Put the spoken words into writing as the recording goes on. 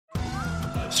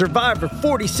Survivor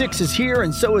 46 is here,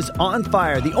 and so is On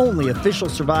Fire, the only official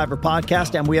Survivor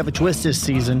podcast, and we have a twist this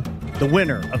season. The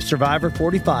winner of Survivor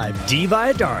 45, Dee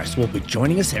Valladares, will be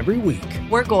joining us every week.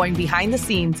 We're going behind the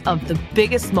scenes of the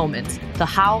biggest moments, the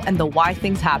how and the why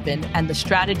things happen, and the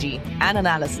strategy and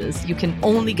analysis you can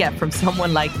only get from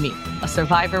someone like me, a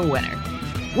Survivor winner.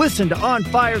 Listen to On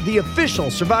Fire, the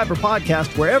official Survivor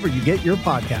podcast, wherever you get your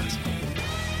podcast.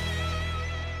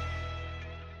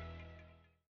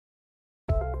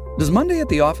 Does Monday at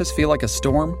the office feel like a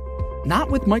storm? Not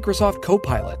with Microsoft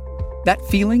Copilot. That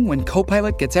feeling when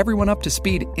Copilot gets everyone up to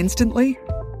speed instantly?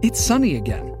 It's sunny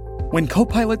again. When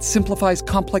Copilot simplifies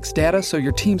complex data so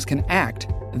your teams can act,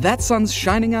 that sun's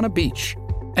shining on a beach.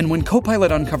 And when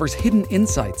Copilot uncovers hidden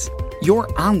insights, you're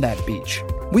on that beach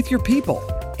with your people,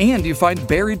 and you find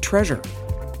buried treasure.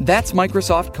 That's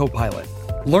Microsoft Copilot.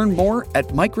 Learn more at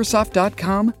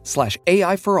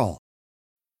Microsoft.com/AI for all.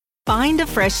 Find a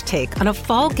fresh take on a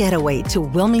fall getaway to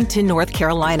Wilmington, North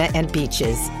Carolina and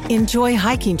beaches. Enjoy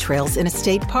hiking trails in a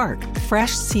state park,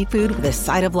 fresh seafood with a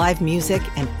side of live music,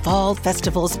 and fall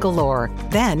festivals galore.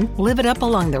 Then live it up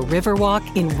along the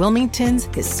Riverwalk in Wilmington's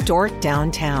historic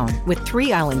downtown. With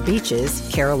 3 island beaches,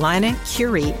 Carolina,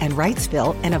 Curie, and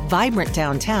Wrightsville, and a vibrant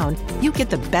downtown, you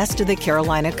get the best of the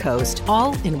Carolina coast,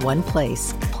 all in one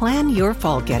place. Plan your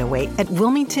fall getaway at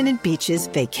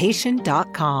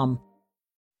WilmingtonandBeachesVacation.com.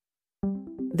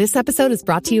 This episode is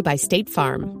brought to you by State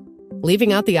Farm.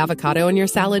 Leaving out the avocado in your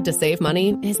salad to save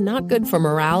money is not good for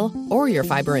morale or your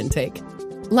fiber intake.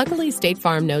 Luckily, State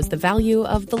Farm knows the value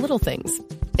of the little things.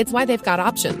 It's why they've got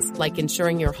options like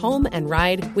insuring your home and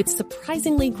ride with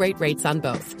surprisingly great rates on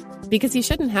both. Because you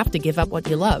shouldn't have to give up what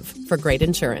you love for great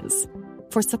insurance.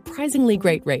 For surprisingly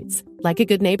great rates, like a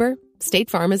good neighbor, State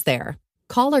Farm is there.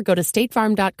 Call or go to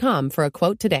statefarm.com for a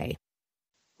quote today.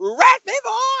 Rat me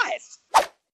voice!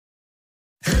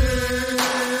 Hail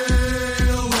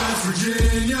West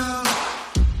Virginia.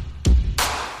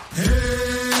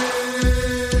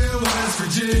 Hail West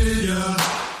Virginia.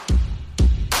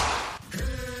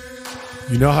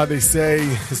 You know how they say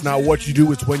it's not what you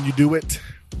do, it's when you do it.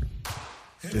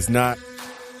 It's not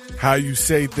how you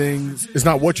say things. It's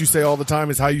not what you say all the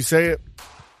time, it's how you say it.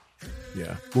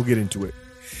 Yeah, we'll get into it.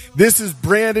 This is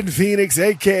Brandon Phoenix,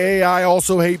 a.k.a. I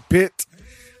Also Hate Pitt.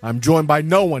 I'm joined by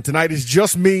no one. Tonight is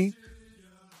just me.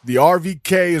 The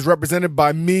RVK is represented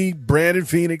by me, Brandon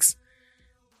Phoenix.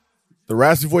 The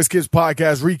Raspy Voice Kids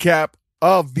podcast recap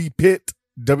of the Pitt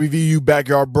WVU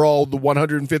Backyard Brawl, the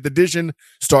 105th edition,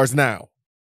 starts now.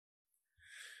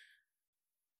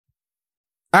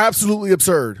 Absolutely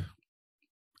absurd.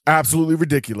 Absolutely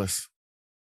ridiculous.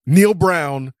 Neil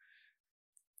Brown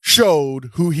showed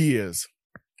who he is.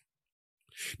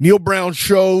 Neil Brown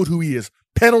showed who he is.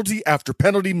 Penalty after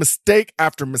penalty, mistake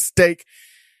after mistake.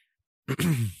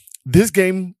 This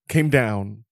game came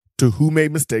down to who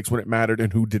made mistakes when it mattered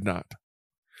and who did not.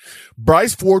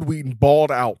 Bryce Ford Wheaton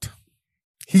balled out.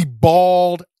 He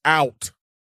balled out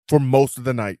for most of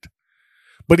the night.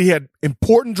 But he had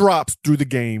important drops through the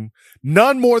game.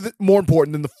 None more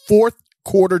important than the fourth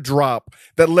quarter drop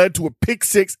that led to a pick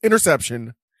six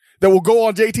interception that will go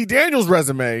on JT Daniels'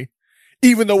 resume,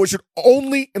 even though it should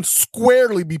only and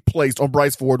squarely be placed on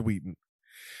Bryce Ford Wheaton.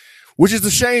 Which is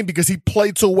a shame because he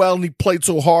played so well and he played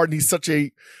so hard and he's such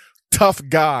a tough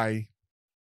guy.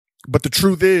 But the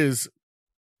truth is,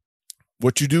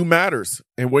 what you do matters.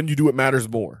 And when you do, it matters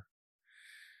more.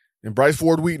 And Bryce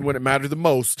Ford Wheaton, when it mattered the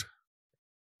most,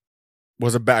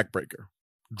 was a backbreaker.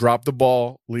 Dropped the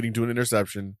ball, leading to an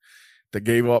interception that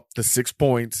gave up the 6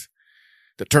 points,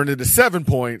 that turned into 7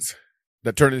 points,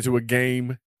 that turned into a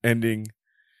game-ending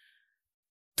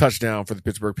touchdown for the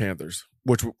Pittsburgh Panthers,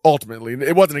 which ultimately,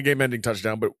 it wasn't a game-ending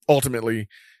touchdown, but ultimately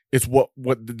it's what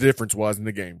the difference was in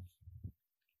the game.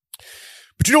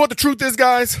 But you know what the truth is,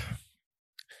 guys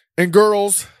and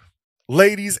girls,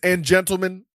 ladies and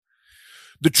gentlemen?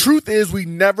 The truth is we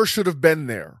never should have been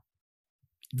there.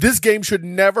 This game should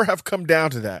never have come down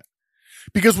to that.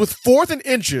 Because with 4th and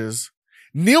inches,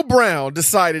 Neil Brown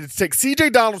decided to take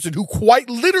C.J. Donaldson, who quite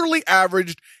literally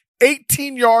averaged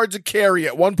 18 yards a carry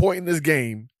at one point in this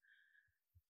game,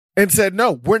 and said,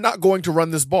 no, we're not going to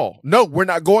run this ball. No, we're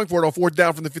not going for it on 4th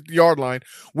down from the 50-yard line,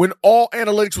 when all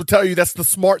analytics would tell you that's the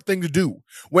smart thing to do.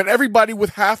 When everybody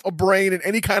with half a brain and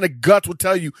any kind of guts would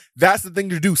tell you that's the thing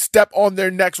to do, step on their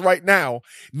necks right now,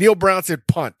 Neil Brown said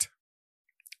punt.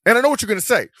 And I know what you're going to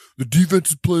say. The defense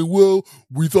is playing well.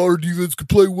 We thought our defense could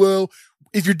play well.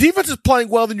 If your defense is playing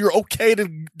well, then you're okay to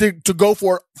go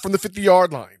for it from the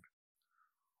 50-yard line.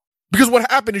 Because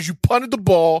what happened is you punted the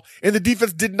ball and the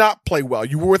defense did not play well.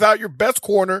 You were without your best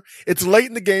corner. It's late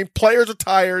in the game. Players are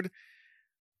tired.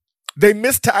 They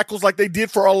missed tackles like they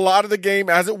did for a lot of the game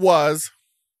as it was.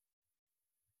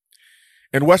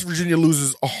 And West Virginia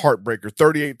loses a heartbreaker,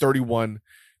 38-31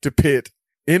 to Pitt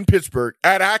in Pittsburgh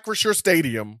at Acrisure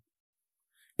Stadium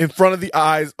in front of the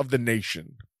eyes of the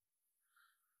nation.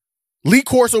 Lee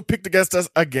Corso picked against us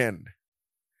again.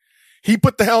 He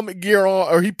put the helmet gear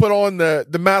on, or he put on the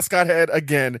mascot head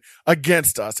again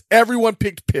against us. Everyone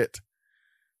picked Pitt.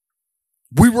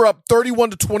 We were up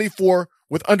 31-24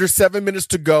 with under 7 minutes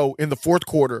to go in the fourth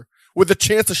quarter, with a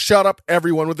chance to shut up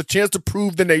everyone, with a chance to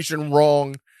prove the nation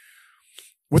wrong,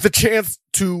 with a chance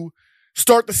to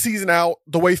start the season out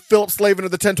the way Philip Slavin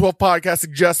of the 1012 podcast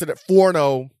suggested at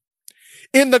 4-0,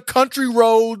 in the country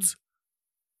roads,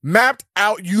 mapped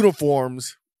out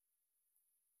uniforms,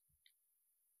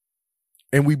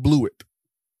 and we blew it.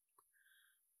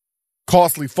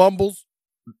 Costly fumbles,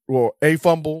 or a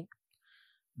fumble,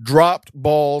 dropped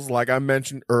balls, like I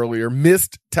mentioned earlier,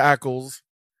 missed tackles,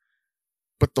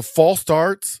 but the false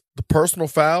starts, the personal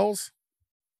fouls,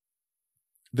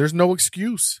 there's no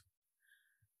excuse.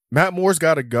 Matt Moore's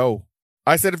got to go.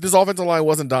 I said if this offensive line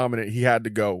wasn't dominant, he had to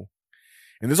go.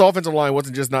 And this offensive line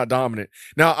wasn't just not dominant.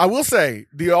 Now, I will say,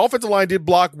 the offensive line did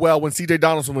block well when C.J.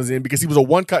 Donaldson was in because he was a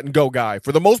one-cut-and-go guy.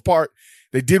 For the most part,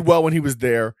 they did well when he was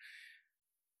there.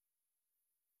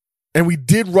 And we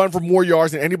did run for more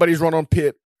yards than anybody's run on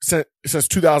Pitt since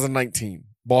 2019,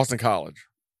 Boston College.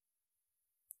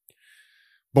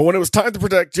 But when it was time to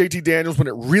protect JT Daniels, when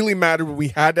it really mattered, when we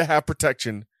had to have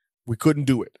protection, we couldn't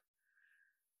do it.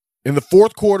 In the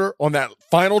fourth quarter, on that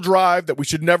final drive that we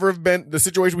should never have been, the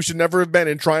situation we should never have been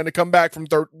in, trying to come back from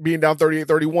being down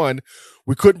 38-31,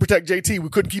 we couldn't protect JT. We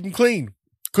couldn't keep him clean.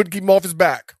 Couldn't keep him off his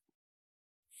back.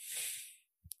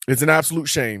 It's an absolute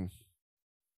shame.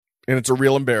 And it's a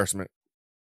real embarrassment.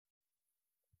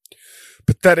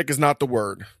 Pathetic is not the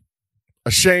word.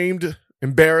 Ashamed,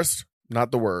 embarrassed,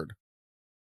 not the word.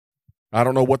 I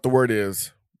don't know what the word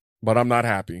is, but I'm not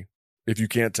happy, if you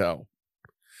can't tell.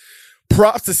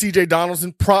 Props to C.J.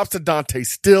 Donaldson. Props to Dante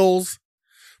Stills.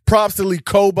 Props to Lee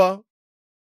Koba.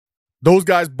 Those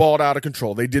guys balled out of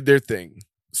control. They did their thing.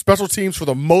 Special teams, for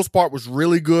the most part, was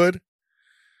really good.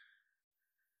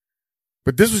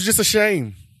 But this was just a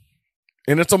shame.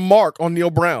 And it's a mark on Neil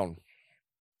Brown.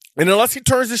 And unless he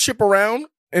turns this ship around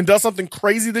and does something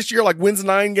crazy this year, like wins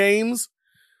 9 games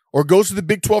or goes to the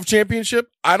Big 12 championship,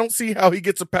 I don't see how he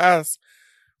gets a pass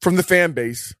from the fan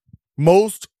base,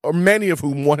 most or many of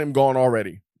whom want him gone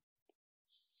already.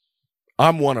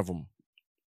 I'm one of them.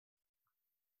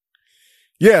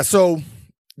 Yeah, so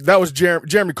that was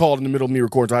Jeremy called in the middle of me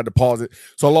recording, so I had to pause it.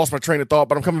 So I lost my train of thought,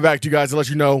 but I'm coming back to you guys to let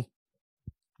you know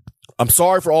I'm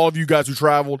sorry for all of you guys who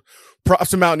traveled.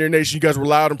 Props to Mountaineer Nation. You guys were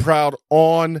loud and proud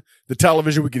on the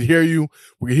television. We could hear you.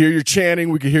 We could hear your chanting.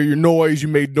 We could hear your noise. You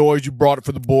made noise. You brought it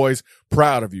for the boys.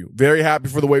 Proud of you. Very happy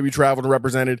for the way we traveled and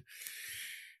represented.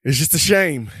 It's just a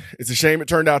shame. It's a shame it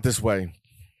turned out this way.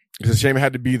 It's a shame it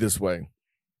had to be this way.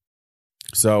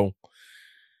 So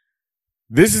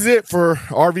this is it for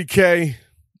RVK.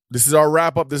 This is our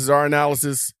wrap up. This is our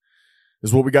analysis.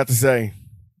 This is what we got to say.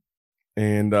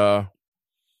 And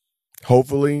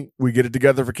hopefully we get it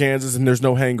together for Kansas and there's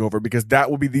no hangover, because that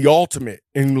will be the ultimate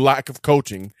in lack of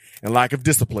coaching and lack of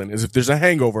discipline, is if there's a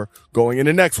hangover going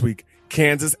into next week.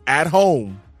 Kansas at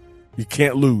home, you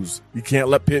can't lose. You can't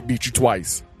let Pitt beat you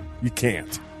twice. You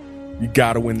can't. You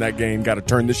got to win that game. Got to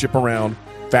turn this ship around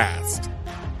fast.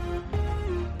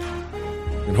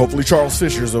 And hopefully Charles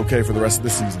Fisher is okay for the rest of the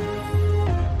season.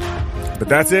 But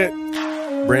that's it.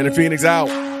 Brandon Phoenix out.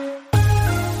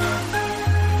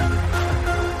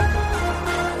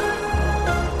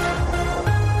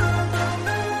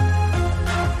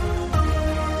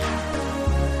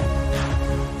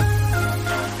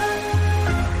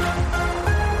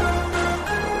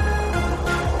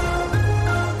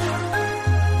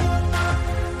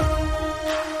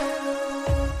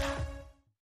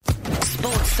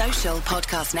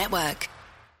 Podcast Network.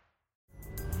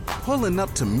 Pulling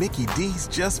up to Mickey D's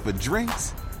just for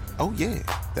drinks? Oh yeah,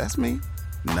 that's me.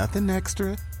 Nothing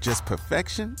extra, just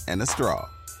perfection and a straw.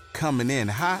 Coming in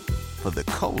hot for the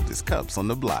coldest cups on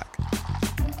the block.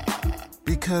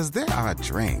 Because there are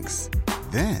drinks.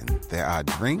 Then there are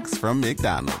drinks from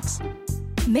McDonald's.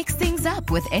 Mix things up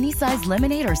with any size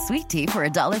lemonade or sweet tea for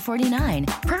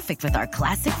 $1.49. Perfect with our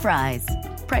classic fries.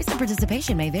 Price and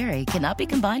participation may vary. Cannot be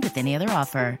combined with any other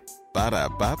offer.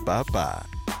 Ba-da-ba-ba-ba.